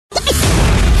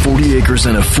40 Acres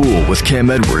and a Fool with Cam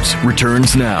Edwards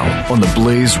returns now on the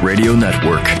Blaze Radio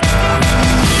Network.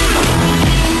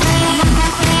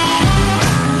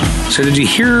 So did you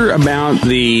hear about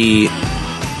the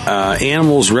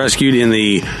animals rescued in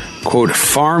the, quote,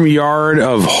 farmyard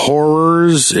of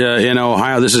horrors in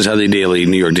Ohio? This is how the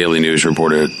New York Daily News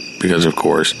reported it, because, of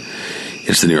course,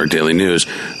 it's the New York Daily News.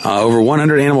 Over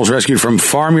 100 animals rescued from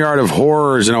farmyard of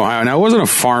horrors in Ohio. Now, it wasn't a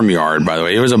farmyard, by the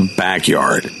way. It was a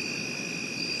backyard.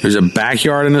 It was a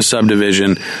backyard in a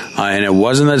subdivision, and it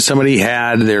wasn't that somebody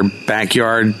had their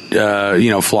backyard,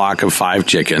 flock of 5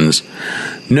 chickens.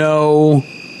 No.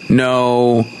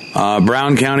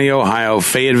 Brown County, Ohio,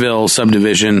 Fayetteville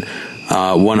subdivision,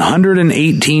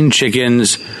 118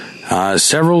 chickens,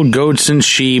 several goats and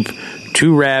sheep,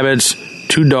 2 rabbits,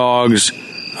 2 dogs,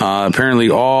 apparently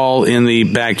all in the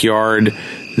backyard.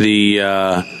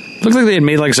 Looked like they had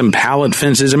made like some pallet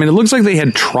fences. I mean, it looks like they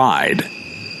had tried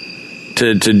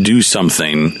to do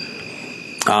something.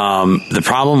 The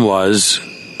problem was,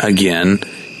 again,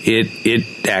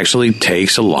 it actually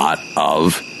takes a lot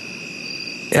of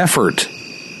effort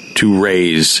to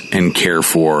raise and care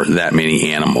for that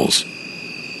many animals.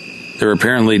 There were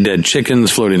apparently dead chickens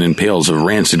floating in pails of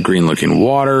rancid green-looking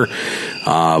water.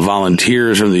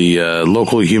 Volunteers from the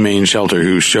local humane shelter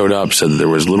who showed up said that there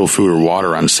was little food or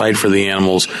water on site for the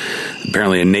animals.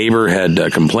 Apparently a neighbor had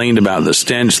complained about the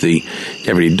stench. The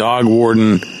deputy dog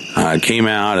warden came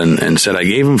out and said, I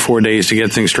gave him 4 days to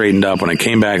get things straightened up. When I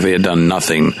came back, they had done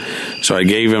nothing. So I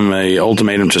gave him an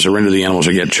ultimatum to surrender the animals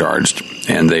or get charged.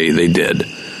 And they did.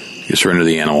 Surrender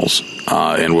the animals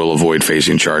and will avoid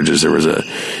facing charges. There was a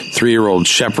 3-year-old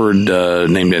shepherd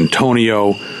named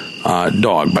Antonio,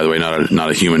 dog, by the way, not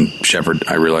a human shepherd.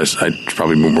 I realized I should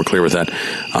probably be more clear with that.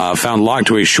 Found locked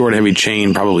to a short, heavy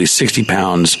chain, probably 60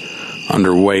 pounds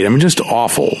underweight. I mean, just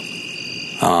awful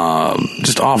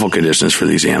conditions for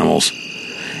these animals.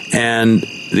 And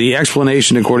the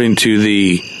explanation, according to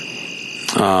the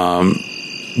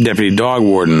deputy dog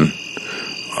warden,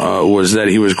 was that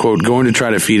he was, quote, going to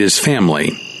try to feed his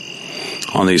family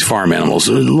on these farm animals.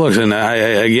 Look, and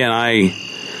I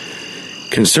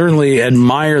can certainly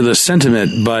admire the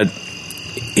sentiment, but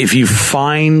if you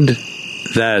find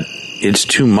that it's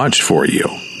too much for you,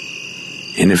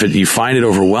 and if you find it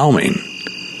overwhelming,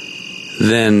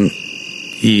 then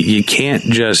you can't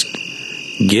just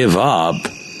give up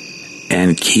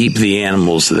and keep the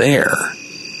animals there.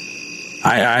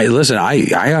 I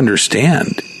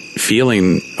understand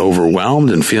feeling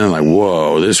overwhelmed and feeling like,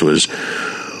 whoa, this was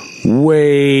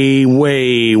way,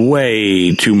 way,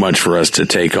 way too much for us to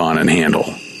take on and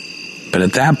handle. But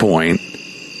at that point,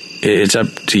 it's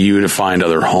up to you to find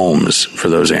other homes for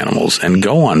those animals and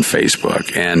go on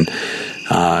Facebook and,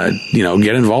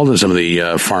 get involved in some of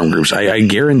the farm groups. I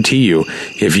guarantee you,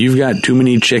 if you've got too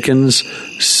many chickens,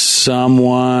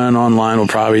 someone online will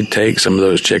probably take some of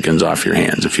those chickens off your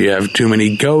hands. If you have too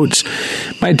many goats,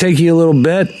 it might take you a little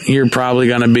bit. You're probably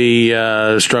going to be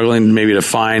struggling maybe to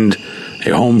find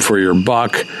a home for your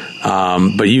buck,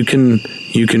 but you can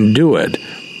do it.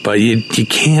 But you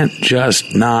can't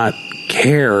just not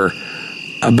care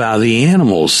about the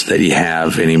animals that you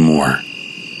have anymore.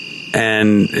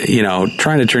 And,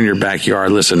 trying to turn your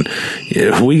backyard, listen,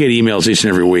 we get emails each and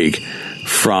every week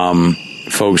from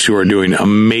folks who are doing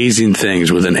amazing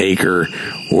things with an acre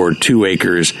or 2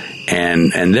 acres,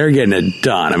 and they're getting it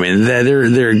done. I mean,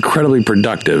 they're incredibly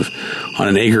productive on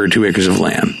an acre or 2 acres of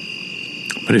land.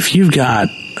 But if you've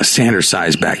got a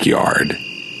standard-sized backyard,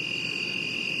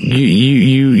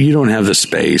 you don't have the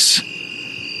space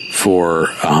for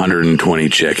 120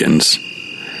 chickens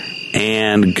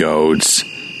and goats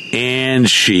and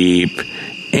sheep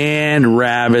and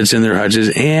rabbits in their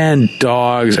hutches and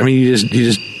dogs. I mean, you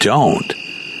just don't.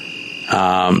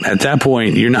 At that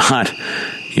point, you're not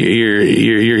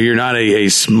a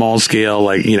small scale,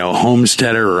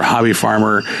 homesteader or hobby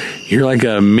farmer. You're like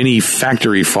a mini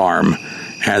factory farm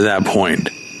at that point.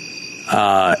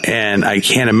 And I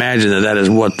can't imagine that is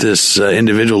what this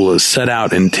individual is set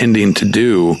out intending to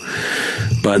do,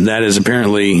 but that is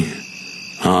apparently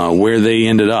where they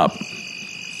ended up.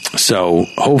 So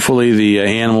hopefully the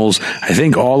animals, I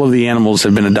think all of the animals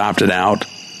have been adopted out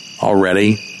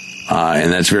already, and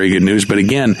that's very good news. But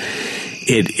again,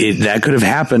 that could have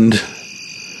happened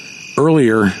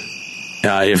earlier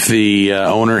if the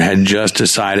owner had just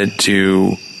decided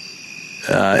to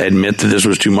admit that this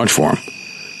was too much for him.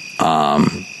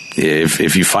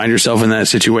 If you find yourself in that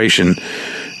situation,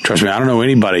 trust me, I don't know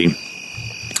anybody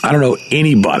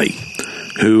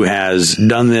who has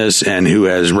done this and who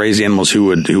has raised animals who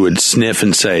would sniff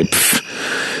and say,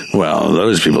 Well,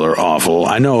 those people are awful.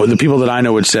 I know the people that I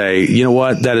know would say, you know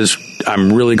what,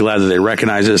 I'm really glad that they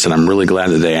recognize this, and I'm really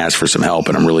glad that they asked for some help,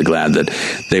 and I'm really glad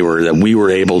that we were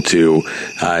able to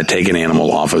take an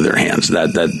animal off of their hands.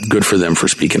 That good for them for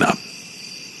speaking up.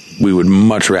 People would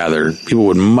much rather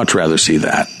see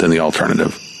that than the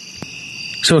alternative.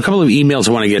 So a couple of emails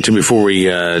I want to get to before we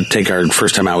take our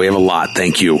first time out. We have a lot.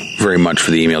 Thank you very much for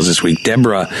the emails this week.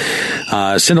 Deborah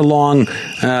sent along,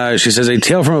 she says, a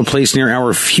tale from a place near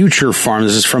our future farm.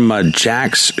 This is from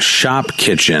Jack's Shop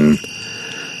Kitchen.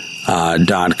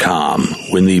 .com.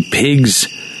 When the pigs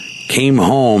came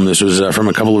home, this was from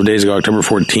a couple of days ago, October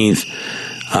 14th,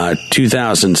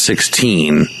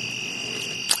 2016.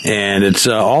 And it's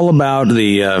all about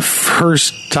the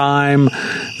first time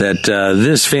that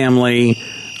this family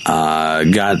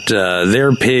got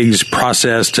their pigs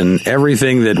processed and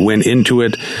everything that went into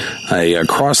it. A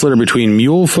cross litter between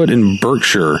Mulefoot and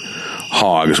Berkshire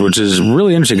hogs, which is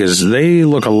really interesting because they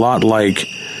look a lot like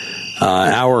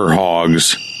our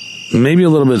hogs, maybe a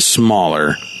little bit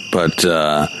smaller, but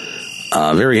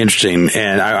very interesting.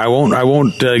 And I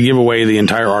won't give away the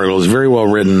entire article. It's very well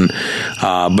written,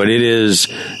 but it is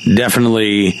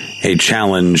definitely a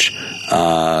challenge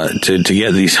to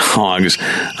get these hogs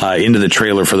into the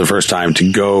trailer for the first time, to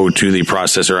go to the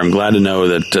processor. I'm glad to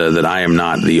know that I am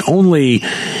not the only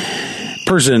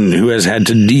person who has had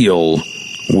to deal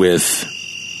with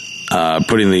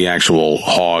putting the actual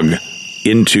hog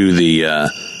into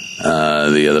the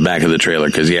back of the trailer,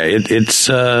 because it's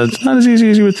not as easy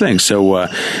as you would think. So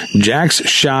Jack's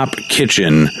Shop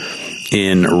Kitchen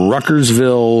in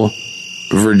Ruckersville,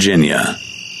 Virginia.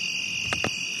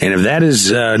 And if that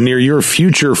is near your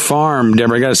future farm,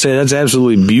 Deborah, I got to say, that's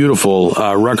absolutely beautiful.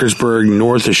 Ruckersburg,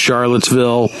 north of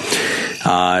Charlottesville.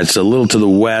 It's a little to the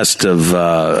west of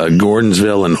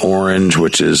Gordonsville and Orange,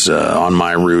 which is on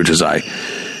my route as I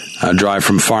drive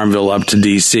from Farmville up to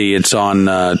D.C. It's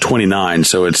on 29,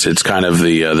 so it's kind of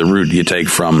the route you take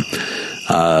from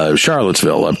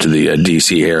Charlottesville up to the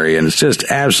D.C. area, and it's just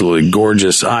absolutely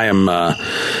gorgeous. I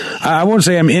won't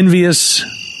say I'm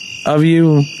envious of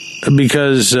you,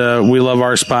 because we love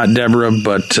our spot, Deborah,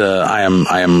 but I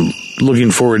am looking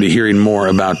forward to hearing more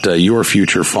about your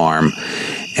future farm.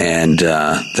 And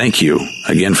thank you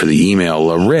again for the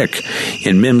email. Rick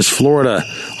in Mims, Florida,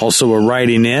 also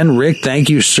writing in. Rick, thank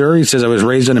you, sir. He says, I was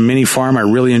raised on a mini farm. I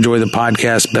really enjoy the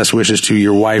podcast. Best wishes to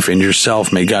your wife and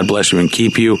yourself. May God bless you and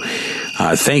keep you.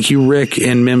 Thank you, Rick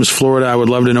in Mims, Florida. I would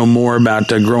love to know more about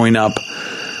growing up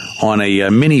on a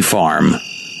mini farm,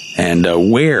 and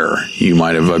where you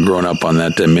might have grown up on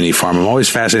that mini farm. I'm always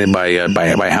fascinated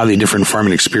by how the different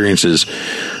farming experiences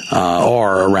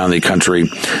are around the country.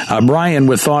 Brian,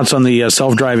 with thoughts on the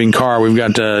self-driving car. We've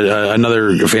got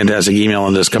another fantastic email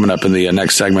on this coming up in the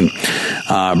next segment.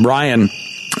 Brian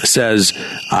says,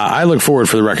 I look forward,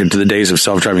 for the record, to the days of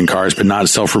self-driving cars, but not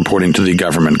self-reporting to the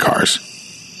government cars.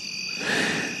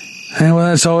 And well,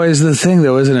 that's always the thing,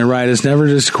 though, isn't it, right? It's never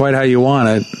just quite how you want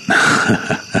it.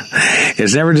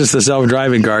 It's never just the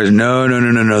self-driving cars. No.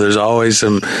 There's always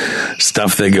some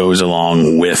stuff that goes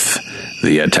along with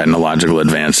the technological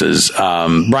advances.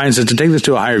 Brian says, to take this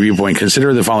to a higher viewpoint,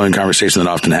 consider the following conversation that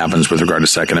often happens with regard to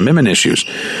Second Amendment issues.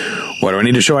 What do I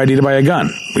need to show ID to buy a gun?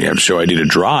 We have to show ID to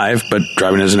drive, but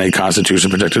driving isn't a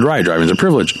constitutionally protected right. Driving is a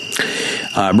privilege.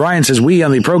 Brian says, we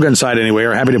on the pro-gun side anyway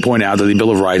are happy to point out that the Bill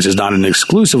of Rights is not an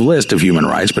exclusive list of human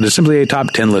rights, but is simply a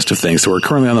top 10 list of things that were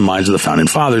currently on the minds of the Founding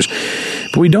Fathers.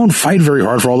 But we don't fight very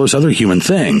hard for all those other human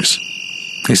things.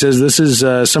 He says this is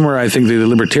somewhere I think the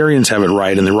libertarians have it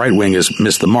right and the right wing has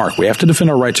missed the mark. We have to defend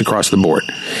our rights across the board.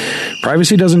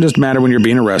 Privacy doesn't just matter when you're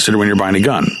being arrested or when you're buying a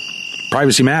gun.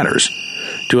 Privacy matters.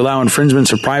 To allow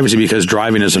infringements of privacy because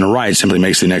driving isn't a right simply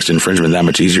makes the next infringement that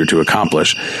much easier to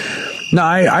accomplish. No,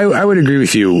 I would agree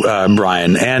with you,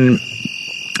 Brian. And,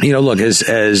 look,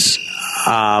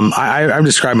 I've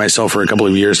described myself for a couple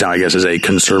of years now, I guess, as a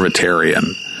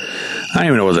conservatarian. I don't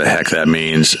even know what the heck that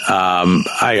means.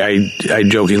 I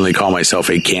jokingly call myself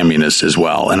a communist as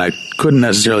well, and I couldn't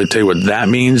necessarily tell you what that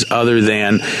means other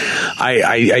than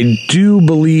I do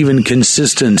believe in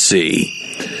consistency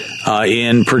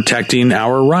in protecting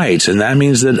our rights, and that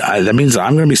means that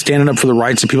I'm going to be standing up for the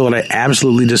rights of people that I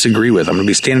absolutely disagree with. I'm going to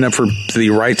be standing up for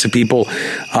the rights of people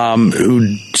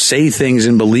who say things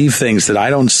and believe things that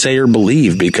I don't say or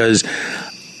believe, because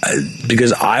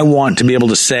I want to be able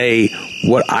to say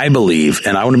what I believe,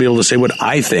 and I want to be able to say what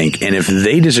I think. And if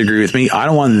they disagree with me, I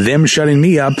don't want them shutting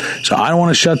me up, so I don't want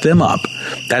to shut them up.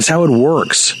 That's how it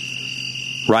works,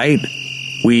 right?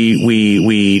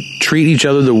 We treat each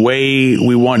other the way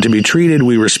we want to be treated.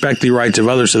 We respect the rights of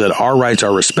others so that our rights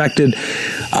are respected.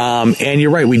 And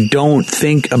you're right, we don't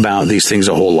think about these things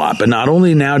a whole lot. But not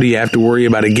only now do you have to worry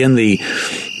about, again, the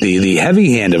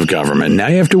heavy hand of government, now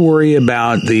you have to worry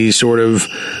about the sort of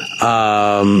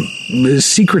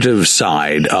secretive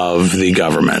side of the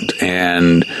government.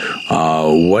 And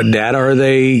what data are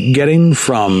they getting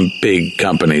from big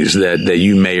companies that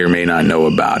you may or may not know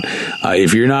about?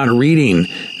 If you're not reading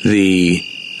the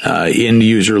end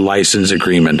user license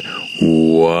agreement,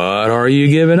 what are you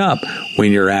giving up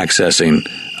when you're accessing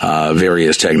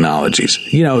various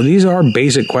technologies? You know, these are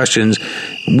basic questions.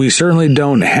 We certainly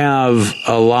don't have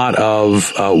a lot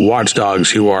of watchdogs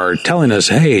who are telling us,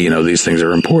 hey, you know, these things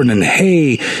are important, and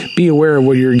hey, be aware of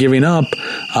what you're giving up.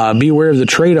 Be aware of the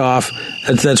trade-off.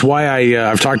 That's why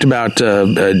I've talked about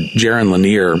Jaron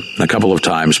Lanier a couple of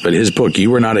times, but his book,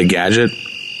 You Are Not a Gadget,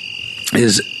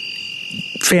 is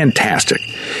fantastic.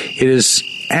 It is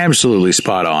absolutely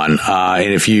spot on.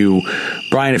 And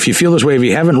Brian, if you feel this way, if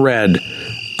you haven't read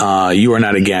You Are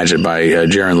Not a Gadget by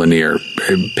Jaron Lanier,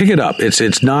 pick it up.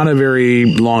 It's not a very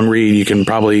long read. You can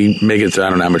probably make it through, I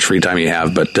don't know how much free time you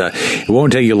have, but it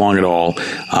won't take you long at all.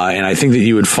 And I think that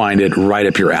you would find it right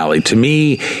up your alley. To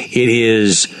me, it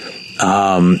is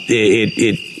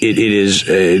it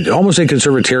is almost a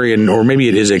conservatarian, or maybe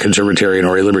it is a conservatarian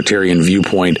or a libertarian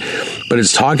viewpoint, but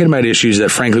it's talking about issues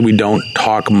that, frankly, we don't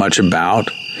talk much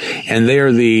about. And they are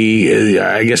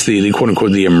I guess the quote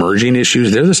unquote the emerging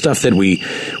issues. They're the stuff that we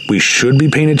should be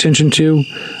paying attention to,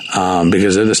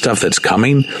 because they're the stuff that's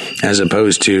coming, as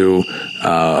opposed to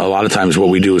a lot of times what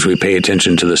we do is we pay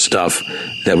attention to the stuff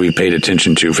that we've paid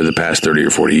attention to for the past 30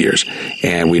 or 40 years,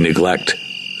 and we neglect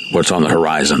what's on the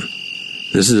horizon.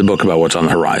 This is a book about what's on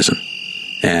the horizon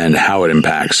and how it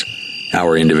impacts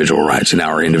our individual rights and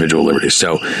our individual liberties.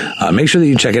 So make sure that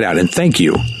you check it out. And thank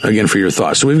you again for your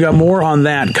thoughts. So we've got more on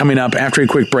that coming up after a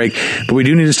quick break, but we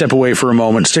do need to step away for a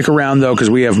moment. Stick around, though, because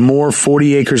we have more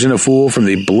 40 Acres and a Fool from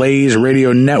the Blaze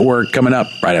Radio Network coming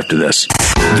up right after this.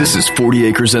 This is 40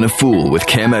 Acres and a Fool with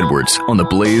Cam Edwards on the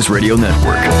Blaze Radio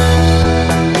Network.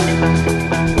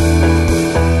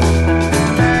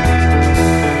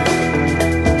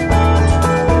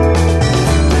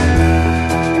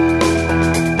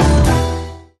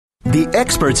 The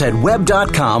experts at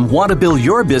Web.com want to build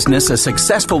your business a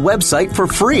successful website for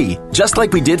free, just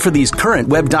like we did for these current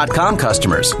Web.com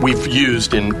customers. We've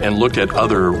used and looked at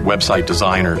other website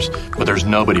designers, but there's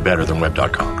nobody better than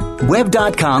Web.com.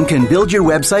 Web.com can build your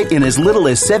website in as little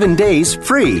as 7 days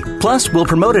free. Plus, we'll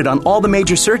promote it on all the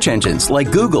major search engines like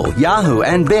Google, Yahoo,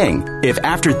 and Bing. If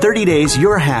after 30 days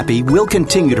you're happy, we'll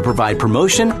continue to provide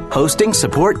promotion, hosting,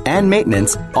 support, and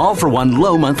maintenance, all for one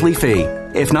low monthly fee.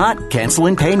 If not, cancel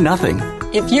and pay nothing.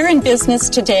 If you're in business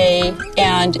today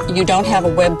and you don't have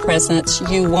a web presence,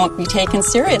 you won't be taken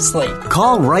seriously.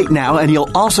 Call right now and you'll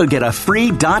also get a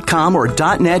free .com or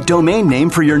 .net domain name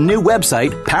for your new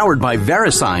website, powered by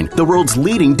VeriSign, the world's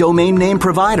leading domain name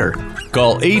provider.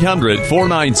 Call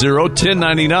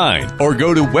 800-490-1099 or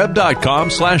go to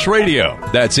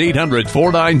web.com/radio. That's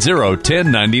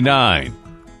 800-490-1099.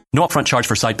 No upfront charge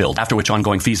for site build, after which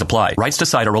ongoing fees apply. Rights to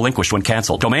site are relinquished when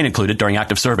canceled. Domain included during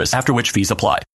active service, after which fees apply.